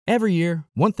Every year,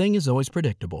 one thing is always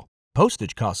predictable.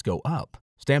 Postage costs go up.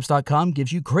 Stamps.com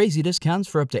gives you crazy discounts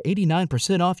for up to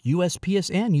 89% off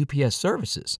USPS and UPS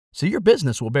services, so your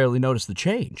business will barely notice the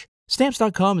change.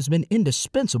 Stamps.com has been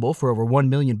indispensable for over 1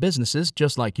 million businesses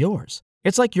just like yours.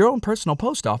 It's like your own personal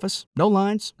post office. No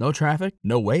lines, no traffic,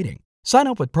 no waiting. Sign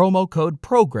up with promo code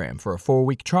PROGRAM for a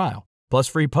 4-week trial, plus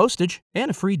free postage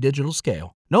and a free digital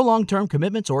scale. No long-term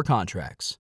commitments or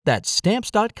contracts. That's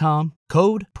Stamps.com,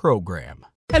 code PROGRAM.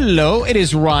 Hello, it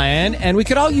is Ryan, and we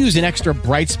could all use an extra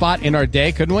bright spot in our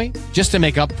day, couldn't we? Just to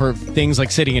make up for things like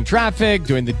sitting in traffic,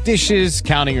 doing the dishes,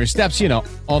 counting your steps, you know,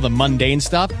 all the mundane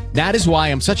stuff. That is why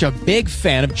I'm such a big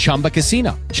fan of Chumba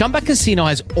Casino. Chumba Casino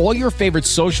has all your favorite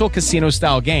social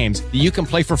casino-style games that you can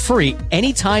play for free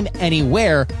anytime,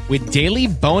 anywhere with daily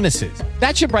bonuses.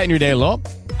 That should brighten your day a little.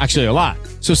 Actually, a lot.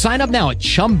 So sign up now at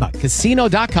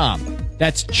ChumbaCasino.com.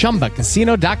 That's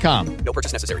ChumbaCasino.com. No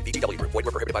purchase necessary. VGW Group. Void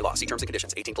where prohibited by law. See terms and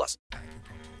conditions. 18+.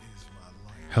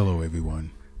 Hello,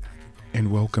 everyone,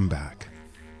 and welcome back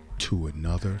to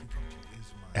another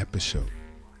episode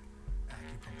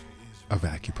of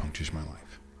Acupuncture's My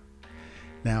Life.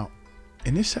 Now,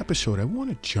 in this episode, I want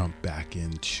to jump back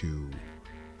into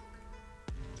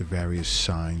the various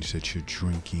signs that you're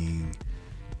drinking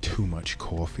too much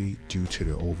coffee due to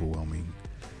the overwhelming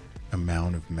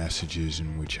amount of messages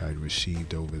in which I'd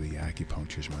received over the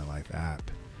Acupuncture's My Life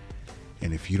app.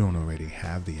 And if you don't already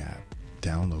have the app,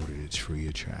 download it. It's free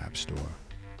at your app store.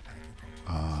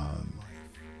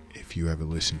 If you ever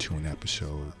listen to an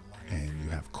episode and you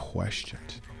have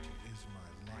questions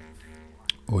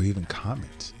or even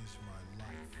comments,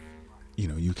 you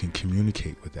know, you can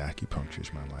communicate with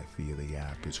Acupuncture's My Life via the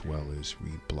app, as well as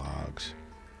read blogs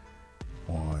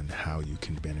on how you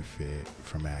can benefit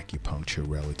from acupuncture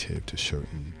relative to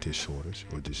certain disorders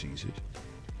or diseases.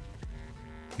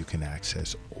 You can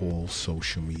access all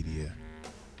social media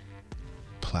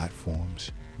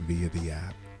platforms via the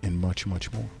app and much,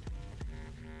 much more.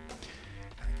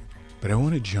 But I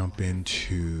want to jump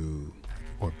into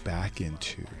or back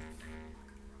into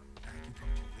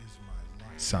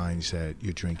signs that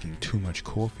you're drinking too much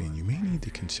coffee and you may need to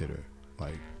consider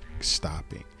like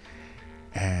stopping.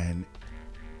 And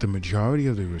the majority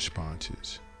of the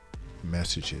responses,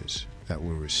 messages that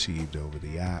were received over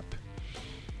the app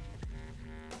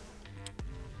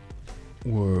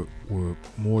were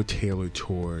more tailored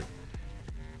toward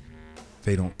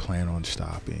they don't plan on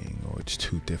stopping, or it's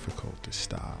too difficult to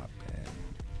stop, and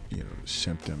you know, the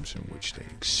symptoms in which they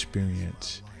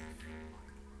experience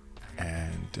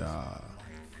and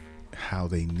how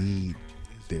they need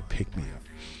their pick-me-up.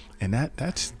 And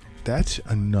that's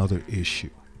another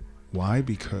issue. Why?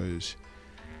 Because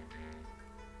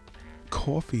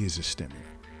coffee is a stimulant.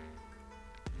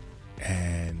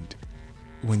 And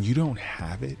when you don't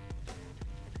have it,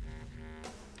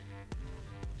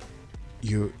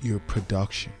 your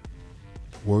production,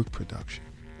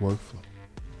 workflow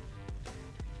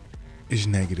is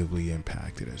negatively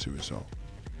impacted as a result.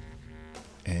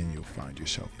 And you'll find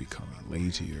yourself becoming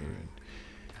lazier and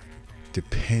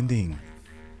depending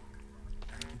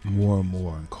more and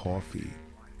more on coffee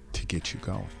to get you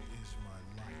going.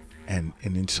 And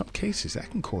in some cases,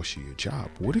 that can cost you your job.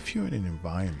 What if you're in an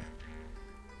environment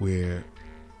where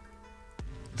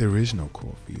there is no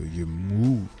coffee, or you're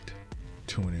moved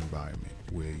to an environment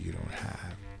where you don't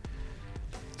have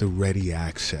the ready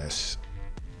access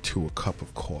to a cup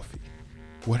of coffee?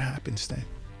 What happens then?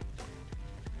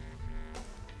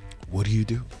 What do you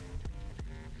do?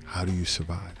 How do you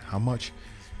survive? How much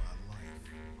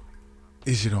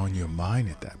is it on your mind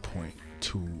at that point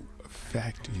to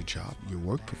affect your job, your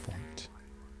work performance?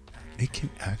 It can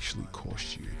actually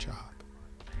cost you your job.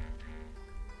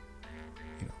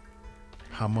 You know,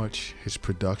 how much has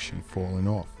production fallen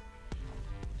off?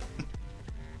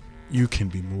 You can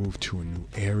be moved to a new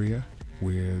area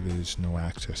where there's no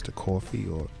access to coffee,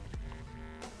 or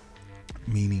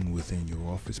meaning within your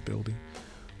office building,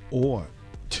 or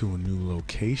to a new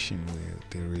location where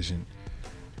there isn't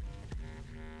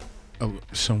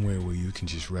somewhere where you can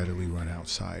just readily run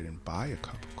outside and buy a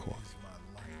cup of coffee.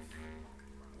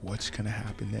 What's going to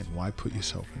happen then? Why put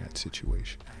yourself in that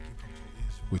situation?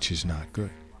 Which is not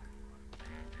good.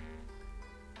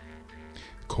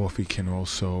 Coffee can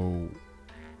also,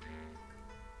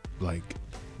 like,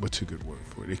 what's a good word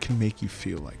for it? It can make you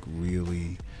feel like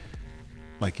really,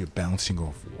 like you're bouncing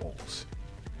off walls.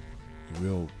 You're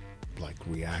real, like,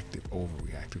 reactive,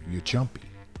 overreactive. You're jumpy.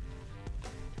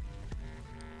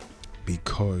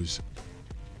 Because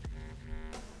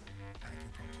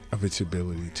of its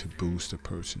ability to boost a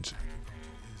person's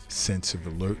sense of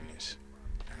alertness.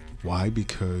 Why?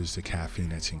 Because the caffeine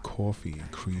that's in coffee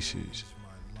increases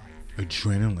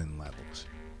adrenaline levels.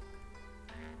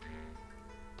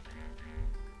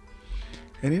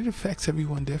 And it affects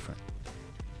everyone different.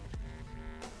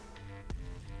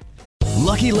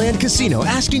 Lucky Land Casino,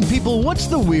 asking people, what's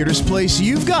the weirdest place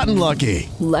you've gotten lucky?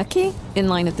 Lucky? In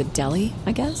line at the deli,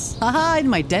 I guess? Aha, in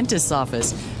my dentist's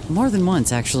office. More than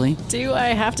once, actually. Do I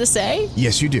have to say?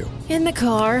 Yes, you do. In the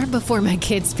car before my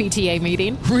kids' PTA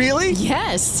meeting. Really?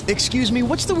 Yes. Excuse me,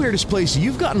 what's the weirdest place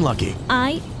you've gotten lucky?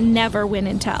 I never win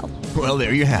and tell. Well,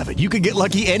 there you have it. You can get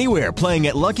lucky anywhere, playing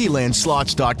at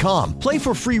LuckyLandSlots.com. Play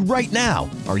for free right now.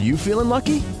 Are you feeling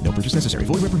lucky? No purchase necessary.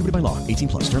 Void where prohibited by law.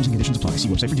 18+. Terms and conditions apply. See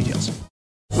website for details.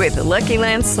 With the Lucky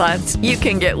Land Slots, you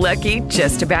can get lucky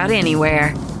just about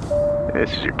anywhere.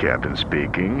 This is your captain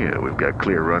speaking. We've got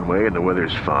clear runway and the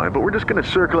weather's fine, but we're just going to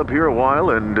circle up here a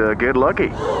while and get lucky.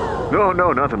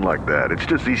 No, nothing like that. It's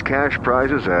just these cash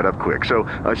prizes add up quick. So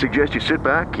I suggest you sit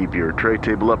back, keep your tray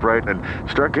table upright, and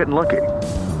start getting lucky.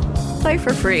 Play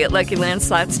for free at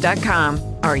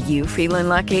LuckyLandSlots.com. Are you feeling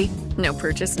lucky? No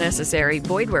purchase necessary.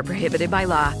 Void where prohibited by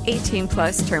law.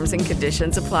 18+ terms and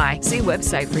conditions apply. See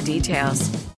website for details.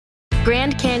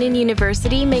 Grand Canyon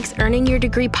University makes earning your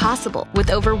degree possible with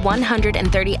over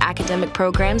 130 academic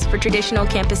programs for traditional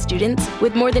campus students,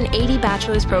 with more than 80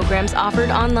 bachelor's programs offered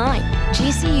online.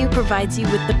 GCU provides you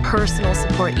with the personal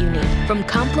support you need, from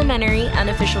complimentary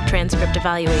unofficial transcript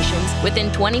evaluations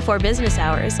within 24 business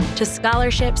hours to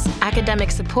scholarships, academic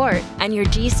support, and your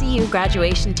GCU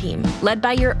graduation team, led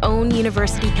by your own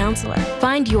university counselor.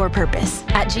 Find your purpose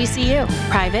at GCU.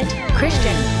 Private,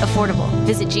 Christian, affordable.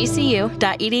 Visit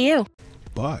gcu.edu.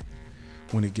 But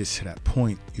when it gets to that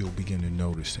point, you'll begin to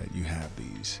notice that you have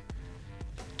these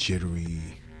jittery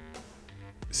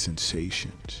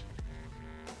sensations.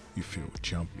 You feel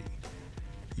jumpy.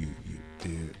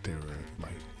 There are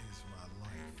like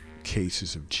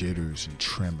cases of jitters and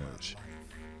tremors,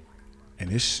 and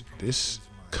this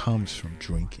comes from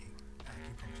drinking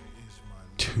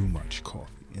too much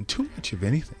coffee, and too much of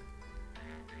anything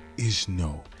is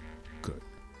no good.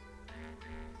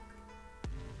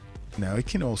 Now, it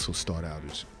can also start out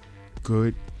as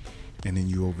good, and then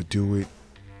you overdo it,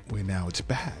 where now it's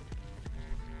bad.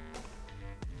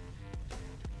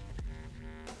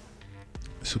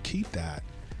 So keep that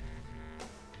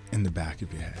in the back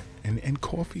of your head. And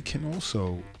coffee can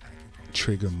also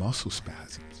trigger muscle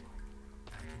spasms.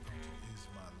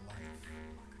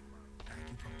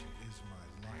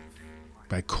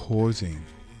 By causing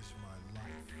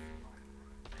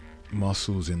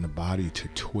muscles in the body to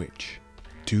twitch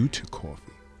due to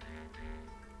coffee.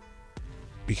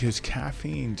 Because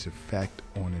caffeine's effect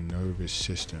on the nervous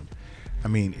system,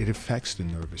 it affects the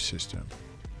nervous system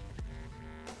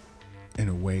in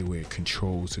a way where it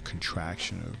controls the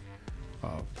contraction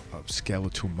of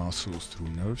skeletal muscles through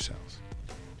nerve cells.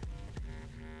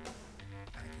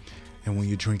 And when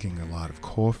you're drinking a lot of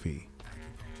coffee,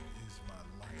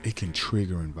 it can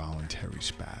trigger involuntary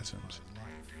spasms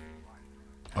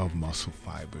of muscle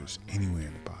fibers anywhere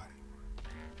in the body.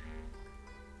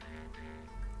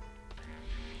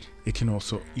 It can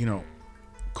also,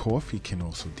 coffee can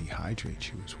also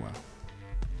dehydrate you as well.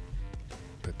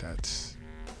 But that's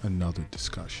another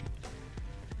discussion,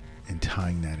 and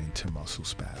tying that into muscle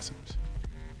spasms.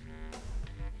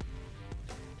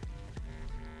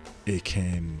 It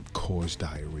can cause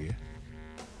diarrhea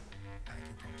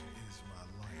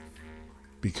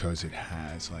because it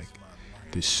has like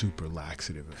this super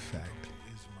laxative effect.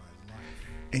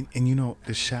 And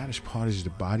the saddest part is the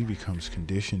body becomes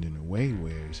conditioned in a way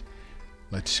where,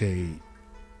 let's say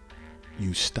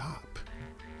you stop,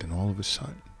 then all of a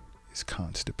sudden it's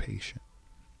constipation.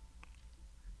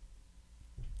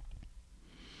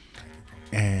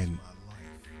 And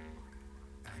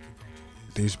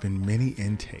there's been many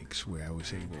intakes where I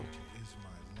was able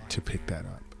to pick that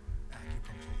up.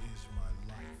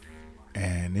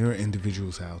 And there are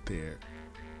individuals out there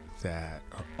that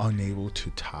are unable to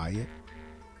tie it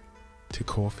to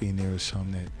coffee, and there are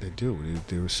some that do.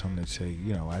 There are some that say,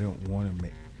 I don't want to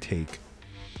take,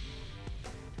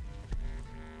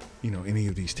 any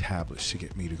of these tablets to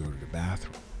get me to go to the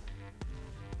bathroom.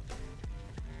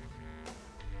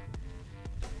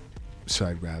 So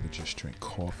I'd rather just drink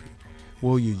coffee.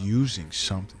 Well, you're using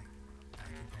something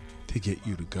to get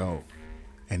you to go.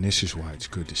 And this is why it's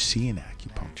good to see an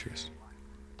acupuncturist.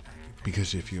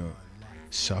 Because if you're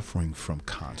suffering from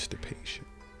constipation,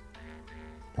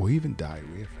 or even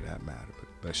diarrhea for that matter, but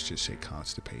let's just say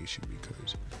constipation,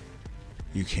 because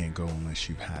you can't go unless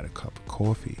you've had a cup of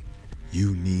coffee,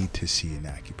 you need to see an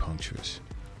acupuncturist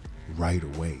right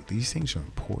away. These things are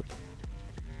important.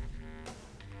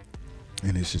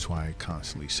 And this is why I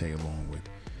constantly say, along with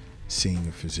seeing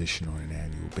a physician on an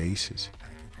annual basis,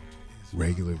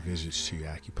 regular visits to your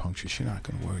acupuncturist, you're not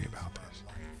going to worry about this.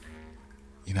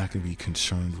 You're not going to be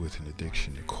concerned with an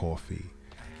addiction to coffee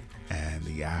and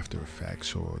the after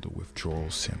effects or the withdrawal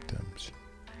symptoms.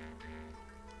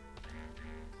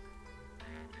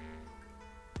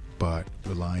 But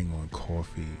relying on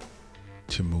coffee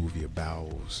to move your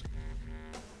bowels,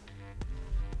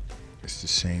 it's the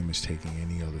same as taking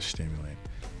any other stimulant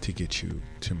to get you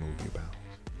to move your bowels.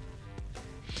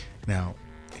 Now,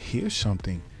 here's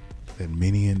something that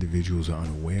many individuals are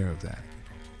unaware of, that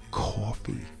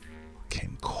coffee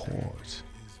can cause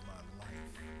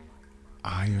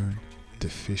iron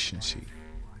deficiency.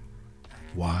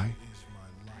 Why?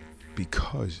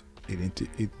 Because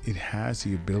it has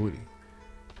the ability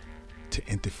to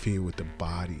interfere with the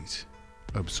body's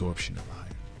absorption of iron.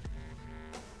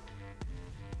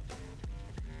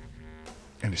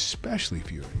 And especially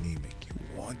if you're anemic, you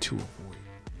want to avoid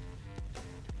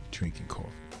drinking coffee.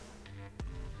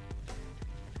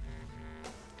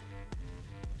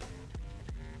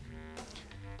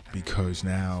 Because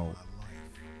now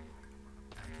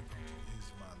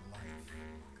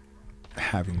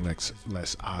having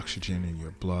less oxygen in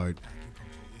your blood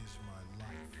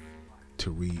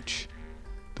to reach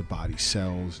the body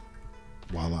cells,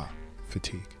 voila,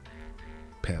 fatigue,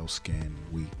 pale skin,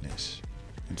 weakness,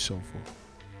 and so forth.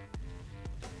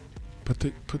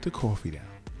 Put the coffee down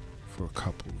for a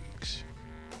couple of weeks,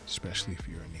 especially if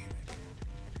you're anemic,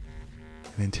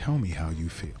 and then tell me how you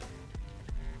feel.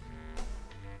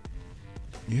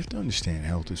 You have to understand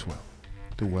health is wealth.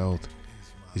 The wealth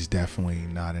is definitely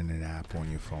not in an app on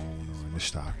your phone or in the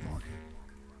stock market.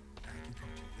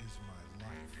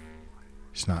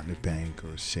 It's not in the bank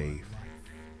or a safe.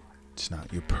 It's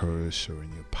not your purse or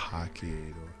in your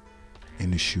pocket or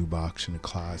in the shoebox in the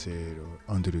closet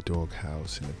or under the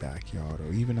doghouse in the backyard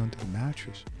or even under the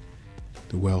mattress.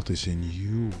 The wealth is in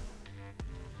you.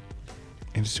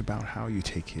 And it's about how you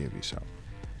take care of yourself.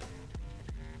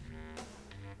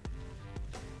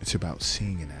 It's about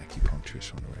seeing an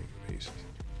acupuncturist on a regular basis.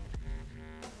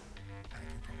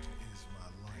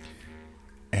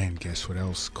 And guess what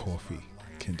else coffee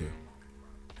can do?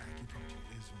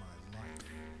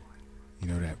 You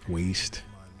know that waste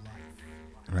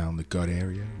around the gut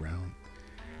area,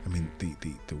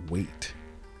 the weight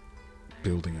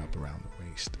building up around the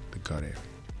waist, the gut area.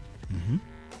 Mm-hmm.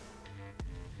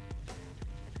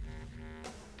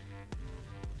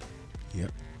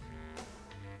 Yep.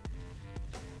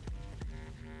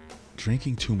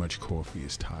 Drinking too much coffee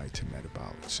is tied to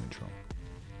metabolic syndrome,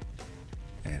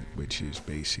 and which is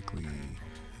basically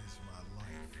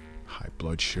high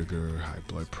blood sugar, high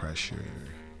blood pressure,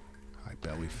 high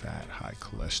belly fat, high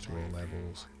cholesterol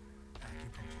levels.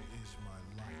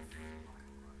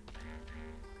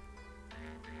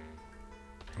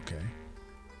 Okay.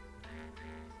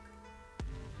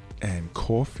 And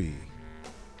coffee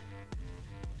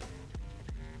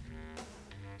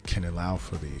can allow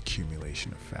for the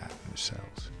accumulation of fat in the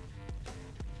cells.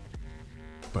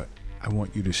 But I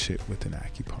want you to sit with an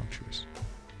acupuncturist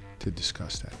to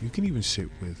discuss that. You can even sit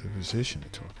with a physician to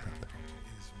talk about that.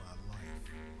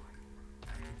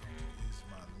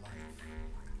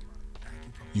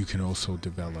 You can also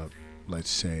develop, let's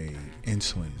say,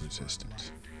 insulin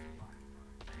resistance.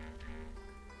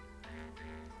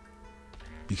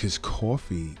 Because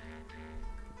coffee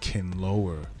can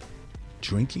lower,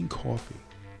 drinking coffee,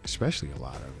 especially a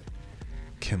lot of it,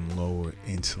 can lower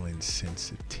insulin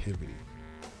sensitivity,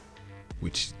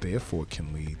 which therefore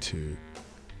can lead to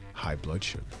high blood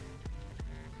sugar.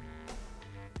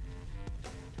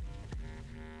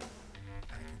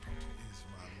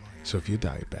 So if you're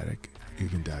diabetic,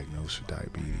 you've been diagnosed with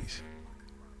diabetes,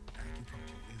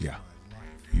 yeah,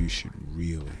 you should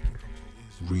really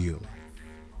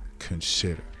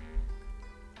consider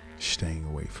staying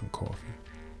away from coffee.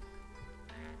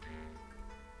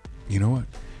 You know what?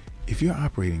 If you're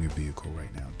operating a vehicle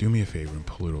right now, do me a favor and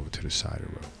pull it over to the side of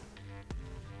the road.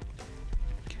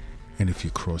 And if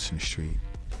you're crossing the street,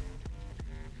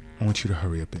 I want you to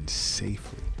hurry up and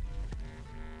safely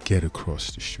get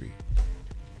across the street.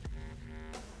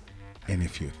 And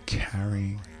if you're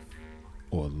carrying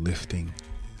or lifting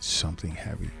something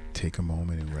heavy, take a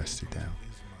moment and rest it down.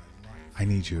 I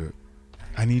need you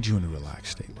in a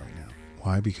relaxed state right now.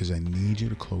 Why? Because I need you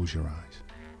to close your eyes.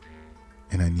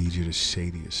 And I need you to say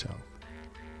to yourself,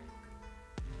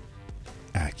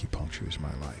 acupuncture is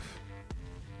my life.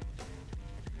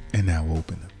 And now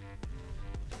open them.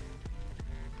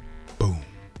 Boom.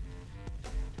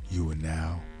 You are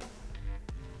now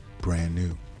brand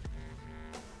new.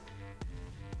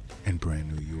 And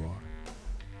brand new you are.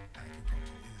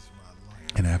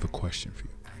 And I have a question for you.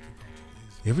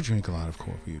 You ever drink a lot of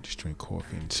coffee or just drink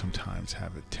coffee and sometimes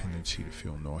have a tendency to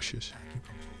feel nauseous?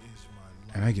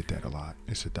 And I get that a lot.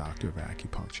 It's a doctor of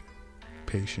acupuncture.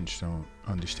 Patients don't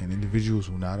understand. Individuals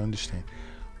will not understand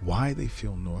why they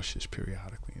feel nauseous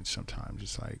periodically. And sometimes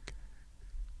it's like,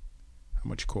 how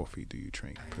much coffee do you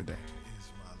drink per day?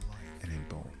 And then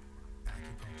boom.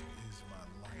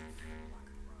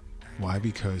 Why?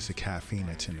 Because the caffeine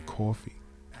that's in the coffee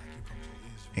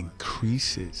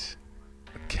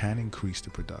can increase the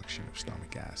production of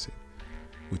stomach acid,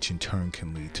 which in turn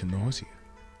can lead to nausea,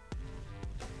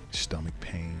 stomach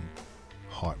pain,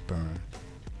 heartburn.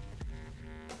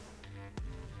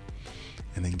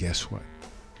 And then guess what?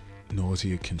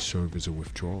 Nausea can serve as a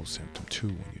withdrawal symptom too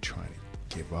when you're trying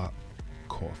to give up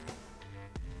coffee.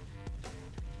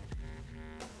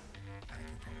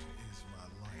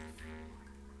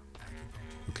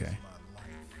 Okay?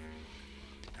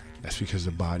 That's because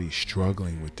the body is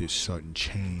struggling with this sudden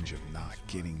change of not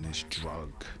getting this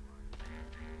drug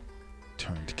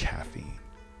turned caffeine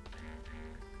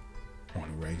on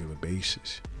a regular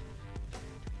basis.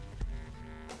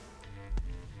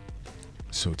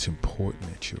 So it's important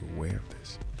that you're aware of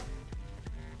this.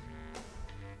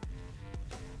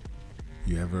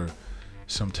 You ever,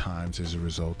 sometimes as a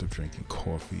result of drinking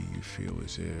coffee, you feel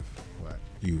as if,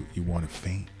 you want to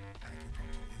faint.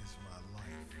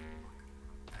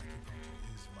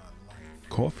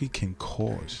 Coffee can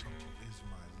cause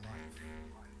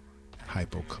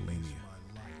hypokalemia,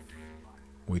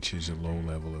 which is a low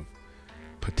level of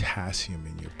potassium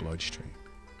in your bloodstream.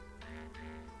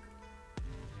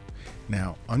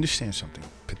 Now, understand something.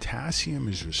 Potassium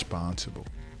is responsible,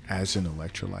 as an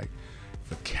electrolyte,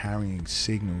 for carrying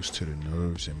signals to the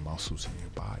nerves and muscles in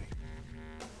your body.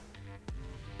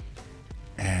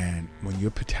 And when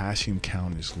your potassium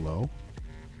count is low,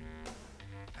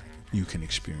 you can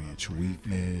experience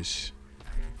weakness,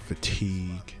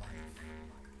 fatigue,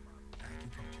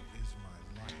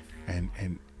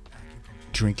 and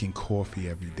drinking coffee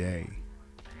every day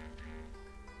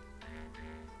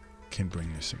can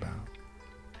bring this about.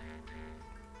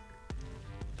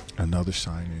 Another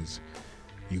sign is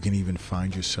you can even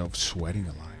find yourself sweating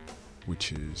a lot,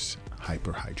 which is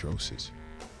hyperhidrosis.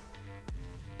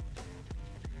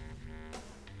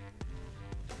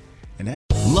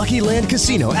 Lucky Land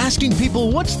Casino, asking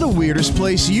people, what's the weirdest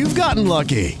place you've gotten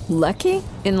lucky? Lucky?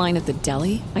 In line at the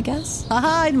deli, I guess?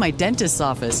 Aha, in my dentist's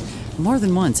office. More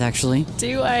than once, actually.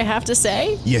 Do I have to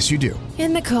say? Yes, you do.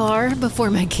 In the car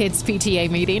before my kids' PTA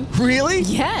meeting. Really?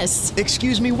 Yes.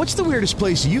 Excuse me, what's the weirdest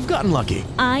place you've gotten lucky?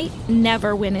 I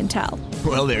never win and tell.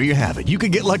 Well, there you have it. You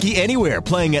can get lucky anywhere,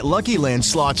 playing at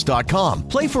LuckyLandSlots.com.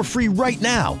 Play for free right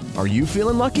now. Are you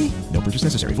feeling lucky? No purchase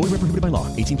necessary. Void where prohibited by law.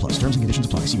 18+. Terms and conditions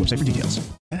apply. See website for details.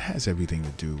 That has everything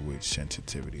to do with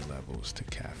sensitivity levels to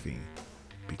caffeine,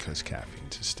 because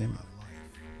caffeine's a stimulant.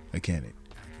 Again,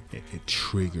 it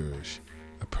triggers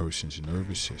a person's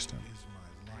nervous system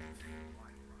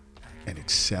and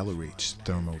accelerates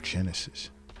thermogenesis.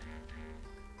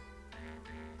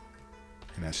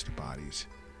 And that's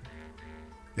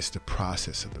it's the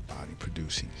process of the body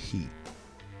producing heat.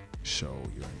 So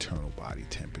your internal body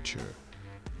temperature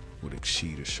would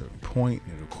exceed a certain point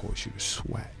and it'll cause you to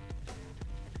sweat.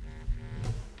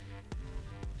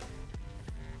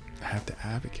 I have to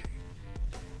advocate.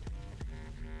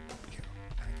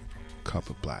 A cup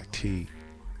of black tea,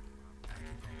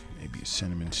 maybe a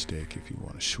cinnamon stick if you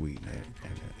want to sweeten it,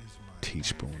 and a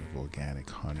teaspoon of organic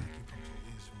honey.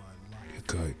 You're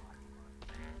good.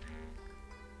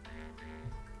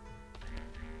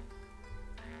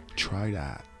 Try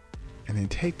that, and then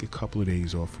take a couple of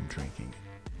days off from drinking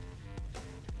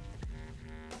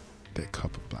that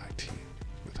cup of black tea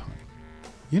with honey.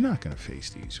 You're not going to face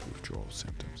these withdrawal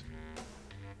symptoms.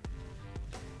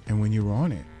 And when you're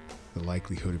on it, the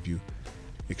likelihood of you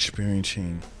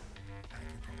experiencing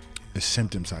the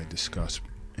symptoms I discussed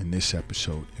in this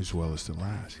episode as well as the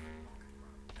last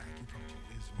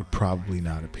would probably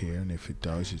not appear, and if it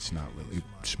does, it's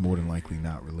more than likely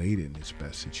not related, and it's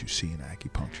best that you see an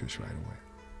acupuncturist right away.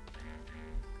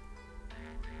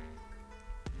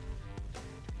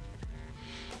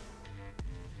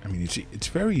 I mean, it's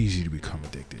very easy to become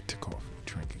addicted to coffee,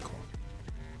 drinking coffee.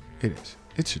 It is.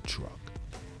 It's a drug.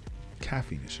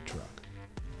 Caffeine is a drug.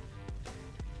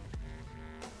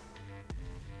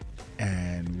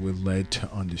 And we're led to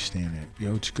understand that,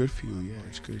 it's good for you. Yeah,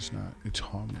 it's good. It's not. It's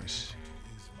harmless.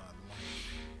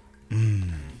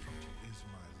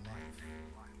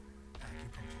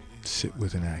 Sit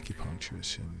with an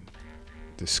acupuncturist and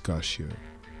discuss your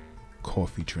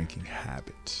coffee drinking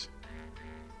habits.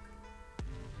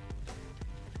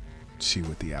 See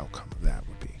what the outcome of that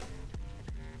would be.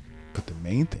 But the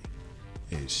main thing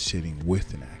is sitting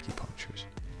with an acupuncturist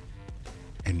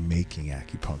and making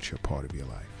acupuncture a part of your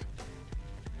life.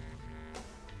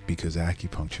 Because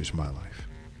acupuncture is my life.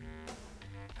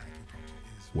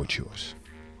 What's yours?